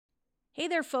Hey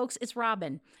there, folks, it's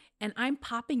Robin, and I'm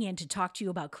popping in to talk to you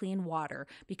about clean water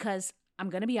because I'm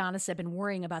going to be honest, I've been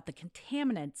worrying about the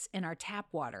contaminants in our tap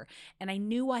water, and I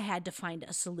knew I had to find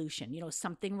a solution,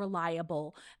 something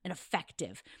reliable and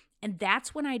effective. And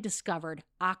that's when I discovered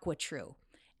AquaTrue,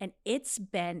 and it's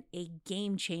been a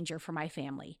game changer for my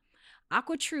family.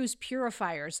 AquaTrue's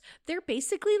purifiers, they're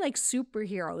basically like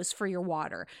superheroes for your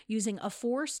water, using a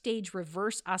 4-stage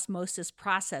reverse osmosis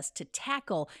process to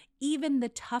tackle even the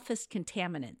toughest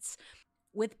contaminants.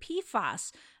 With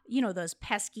PFAS, those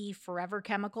pesky forever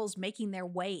chemicals making their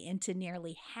way into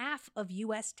nearly half of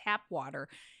US tap water,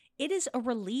 it is a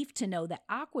relief to know that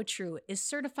AquaTrue is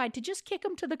certified to just kick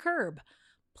them to the curb.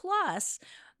 Plus,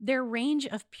 their range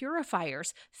of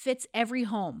purifiers fits every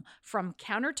home, from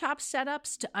countertop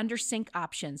setups to under sink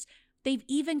options. They've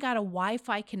even got a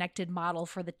Wi-Fi connected model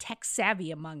for the tech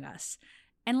savvy among us.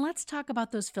 And let's talk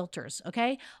about those filters,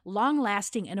 okay? Long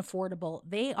lasting and affordable.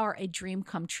 They are a dream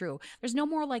come true. There's no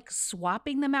more like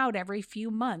swapping them out every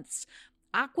few months.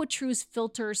 AquaTrue's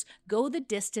filters go the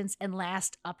distance and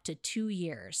last up to 2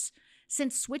 years.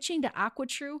 Since switching to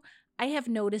AquaTrue, I have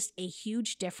noticed a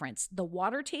huge difference. The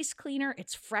water tastes cleaner,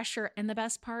 it's fresher, and the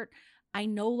best part, I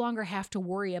no longer have to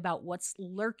worry about what's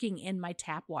lurking in my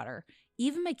tap water.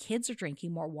 Even my kids are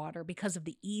drinking more water because of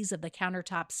the ease of the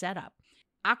countertop setup.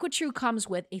 AquaTrue comes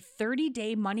with a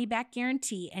 30-day money-back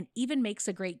guarantee and even makes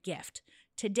a great gift.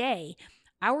 Today,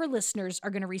 our listeners are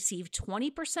going to receive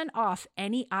 20% off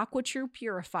any AquaTrue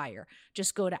purifier.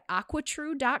 Just go to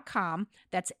aquatrue.com,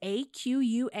 that's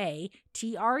AQUATRU.com,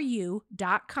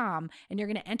 and you're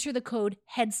going to enter the code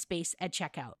HEADSPACE at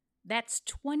checkout. That's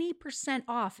 20%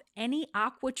 off any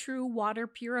AquaTrue water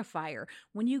purifier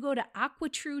when you go to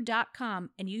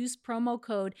aquatrue.com and use promo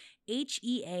code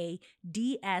HEADSPACE.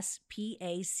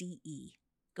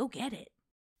 Go get it.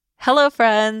 Hello,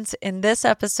 friends. In this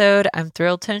episode, I'm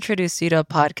thrilled to introduce you to a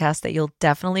podcast that you'll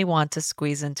definitely want to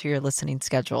squeeze into your listening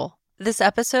schedule. This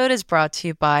episode is brought to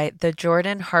you by The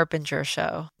Jordan Harbinger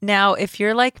Show. Now, if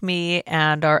you're like me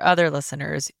and our other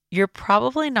listeners, you're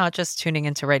probably not just tuning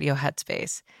into Radio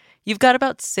Headspace. You've got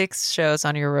about 6 shows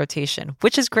on your rotation,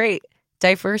 which is great.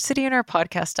 Diversity in our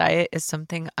podcast diet is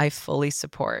something I fully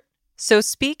support. So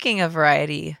speaking of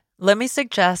variety, let me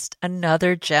suggest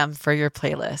another gem for your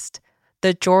playlist,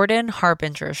 The Jordan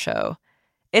Harbinger Show.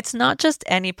 It's not just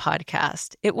any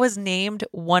podcast. It was named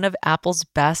one of Apple's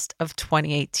best of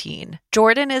 2018.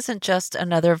 Jordan isn't just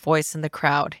another voice in the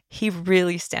crowd. He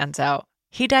really stands out.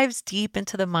 He dives deep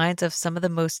into the minds of some of the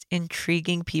most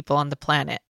intriguing people on the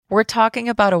planet. We're talking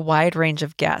about a wide range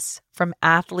of guests, from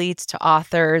athletes to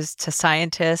authors to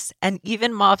scientists and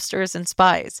even mobsters and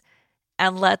spies.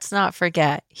 And let's not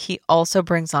forget, he also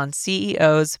brings on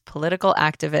CEOs, political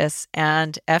activists,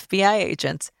 and FBI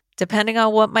agents, depending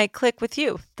on what might click with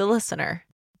you, the listener.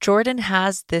 Jordan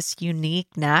has this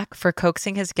unique knack for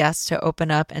coaxing his guests to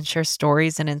open up and share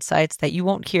stories and insights that you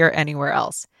won't hear anywhere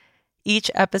else.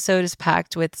 Each episode is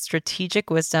packed with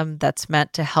strategic wisdom that's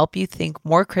meant to help you think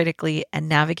more critically and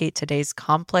navigate today's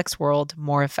complex world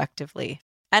more effectively.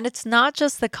 And it's not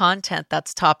just the content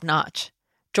that's top-notch.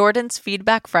 Jordan's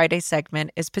Feedback Friday segment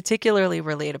is particularly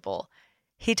relatable.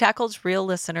 He tackles real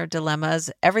listener dilemmas,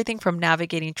 everything from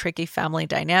navigating tricky family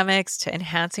dynamics to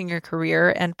enhancing your career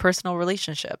and personal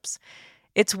relationships.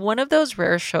 It's one of those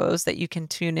rare shows that you can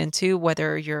tune into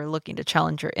whether you're looking to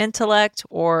challenge your intellect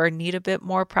or need a bit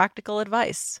more practical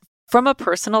advice. From a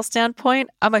personal standpoint,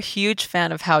 I'm a huge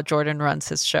fan of how Jordan runs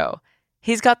his show.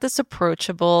 He's got this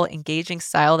approachable, engaging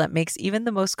style that makes even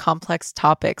the most complex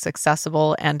topics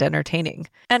accessible and entertaining.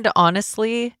 And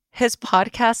honestly, his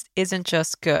podcast isn't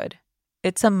just good.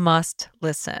 It's a must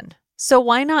listen. So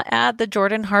why not add the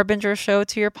Jordan Harbinger Show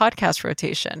to your podcast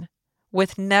rotation?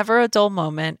 With never a dull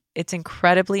moment, it's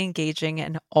incredibly engaging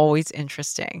and always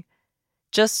interesting.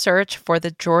 Just search for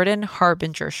the Jordan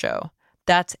Harbinger Show.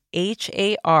 That's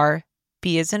HARB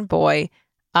as in boy,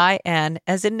 IN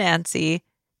as in Nancy,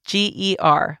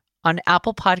 GER on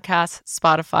Apple Podcasts,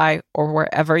 Spotify, or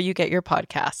wherever you get your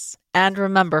podcasts. And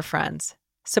remember, friends,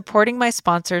 supporting my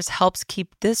sponsors helps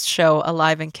keep this show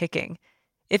alive and kicking.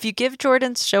 If you give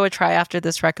Jordan's show a try after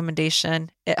this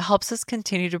recommendation, it helps us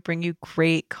continue to bring you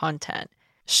great content.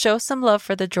 Show some love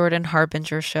for the Jordan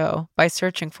Harbinger Show by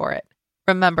searching for it.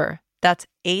 Remember, that's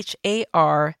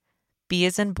HARB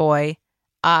as in boy,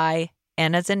 IN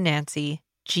as in Nancy,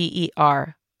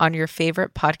 GER on your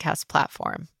favorite podcast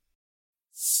platform.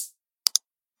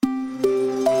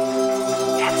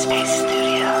 Headspace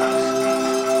Studios.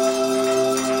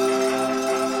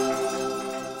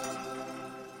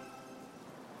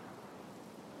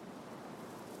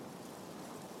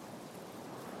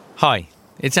 Hi,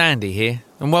 it's Andy here,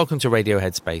 and welcome to Radio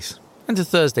Headspace, and to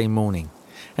Thursday morning.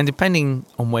 And depending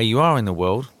on where you are in the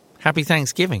world, happy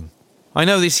Thanksgiving. I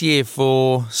know this year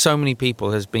for so many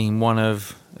people has been one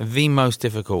of the most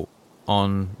difficult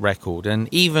on record. And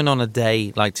even on a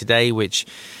day like today, which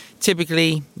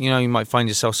typically, you might find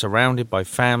yourself surrounded by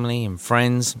family and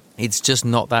friends, it's just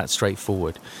not that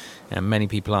straightforward. And many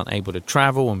people aren't able to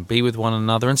travel and be with one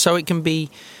another. And so it can be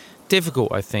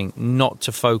difficult, I think, not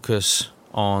to focus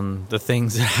on the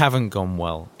things that haven't gone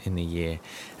well in the year,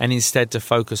 and instead to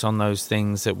focus on those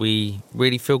things that we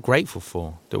really feel grateful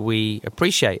for, that we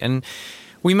appreciate. And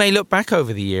we may look back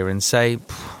over the year and say,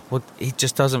 well, it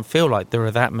just doesn't feel like there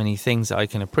are that many things that I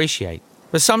can appreciate.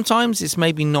 But sometimes it's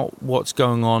maybe not what's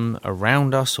going on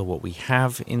around us or what we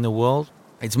have in the world.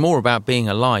 It's more about being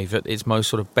alive at its most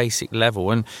sort of basic level.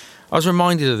 And I was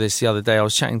reminded of this the other day. I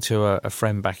was chatting to a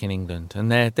friend back in England,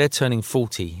 and they're turning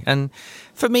 40. And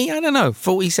for me, I don't know,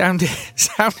 40 sounded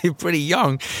pretty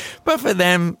young. But for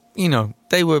them,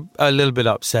 they were a little bit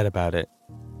upset about it.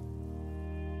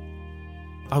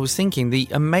 I was thinking the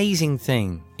amazing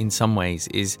thing in some ways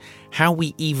is how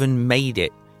we even made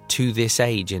it to this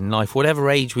age in life, whatever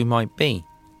age we might be.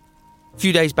 A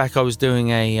few days back, I was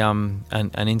doing an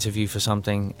interview for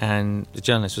something, and the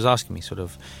journalist was asking me sort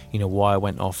of, why I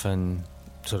went off and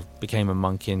sort of became a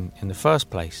monk in the first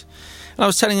place. And I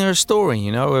was telling her a story,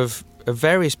 of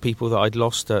various people that I'd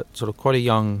lost at sort of quite a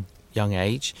young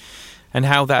age, and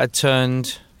how that had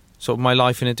turned sort of my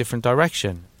life in a different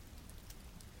direction.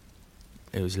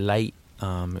 It was late.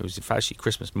 It was actually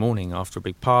Christmas morning after a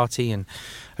big party, and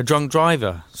a drunk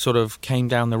driver sort of came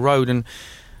down the road, and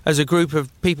as a group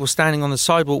of people standing on the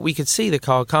sidewalk, we could see the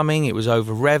car coming. It was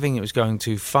over-revving. It was going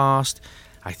too fast.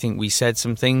 I think we said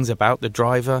some things about the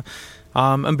driver.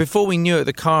 And before we knew it,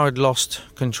 the car had lost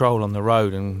control on the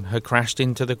road and had crashed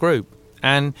into the group.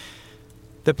 And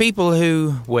the people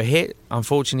who were hit,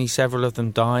 unfortunately, several of them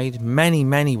died.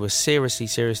 Many were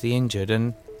seriously injured.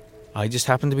 And I just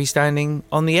happened to be standing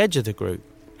on the edge of the group.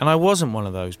 And I wasn't one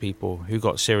of those people who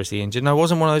got seriously injured, and I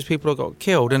wasn't one of those people who got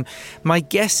killed. And my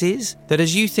guess is that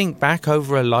as you think back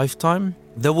over a lifetime,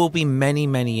 there will be many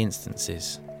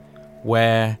instances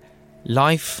where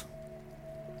life,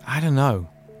 I don't know,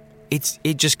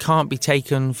 it just can't be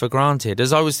taken for granted.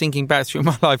 As I was thinking back through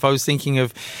my life, I was thinking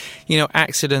of,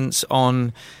 accidents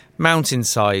on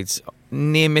mountainsides,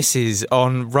 near misses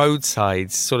on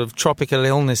roadsides, sort of tropical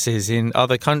illnesses in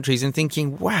other countries, and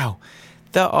thinking, wow,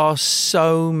 there are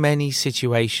so many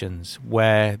situations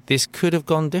where this could have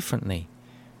gone differently,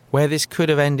 where this could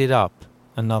have ended up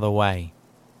another way.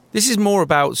 This is more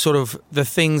about sort of the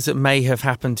things that may have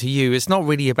happened to you. It's not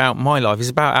really about my life. It's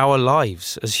about our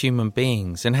lives as human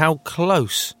beings and how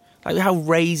close, like how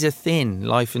razor thin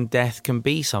life and death can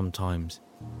be sometimes.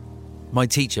 My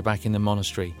teacher back in the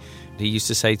monastery, he used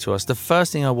to say to us, the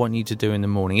first thing I want you to do in the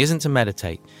morning isn't to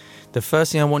meditate. The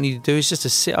first thing I want you to do is just to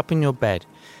sit up in your bed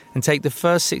and take the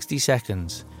first 60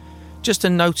 seconds just to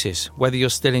notice whether you're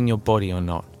still in your body or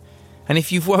not. And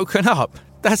if you've woken up,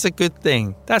 that's a good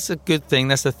thing. That's a good thing.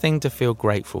 That's a thing to feel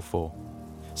grateful for.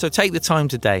 So take the time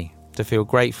today to feel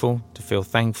grateful, to feel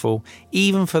thankful,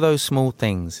 even for those small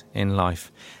things in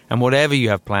life. And whatever you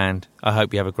have planned, I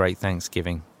hope you have a great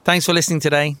Thanksgiving. Thanks for listening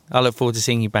today. I look forward to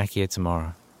seeing you back here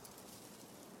tomorrow.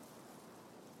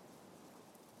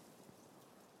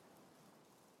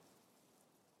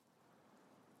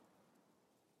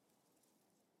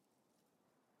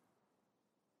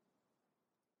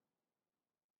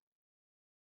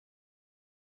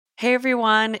 Hey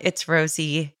everyone, it's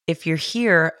Rosie. If you're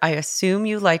here, I assume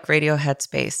you like Radio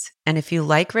Headspace. And if you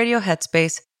like Radio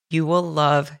Headspace, you will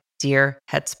love Dear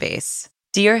Headspace.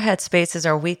 Dear Headspace is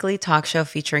our weekly talk show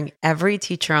featuring every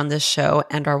teacher on this show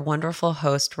and our wonderful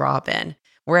host, Robin.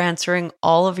 We're answering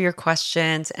all of your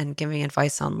questions and giving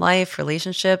advice on life,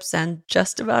 relationships, and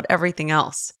just about everything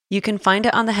else. You can find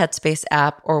it on the Headspace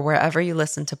app or wherever you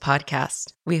listen to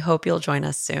podcasts. We hope you'll join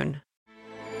us soon.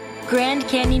 Grand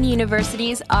Canyon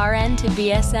University's RN to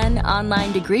BSN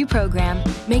online degree program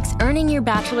makes earning your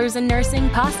bachelor's in nursing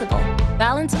possible.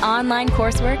 Balance online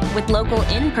coursework with local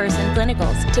in-person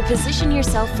clinicals to position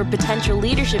yourself for potential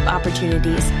leadership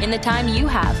opportunities in the time you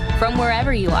have from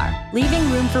wherever you are, leaving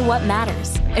room for what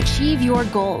matters. Achieve your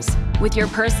goals with your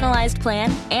personalized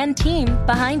plan and team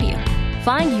behind you.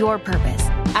 Find your purpose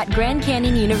at Grand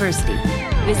Canyon University.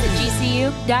 Visit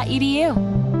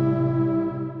gcu.edu.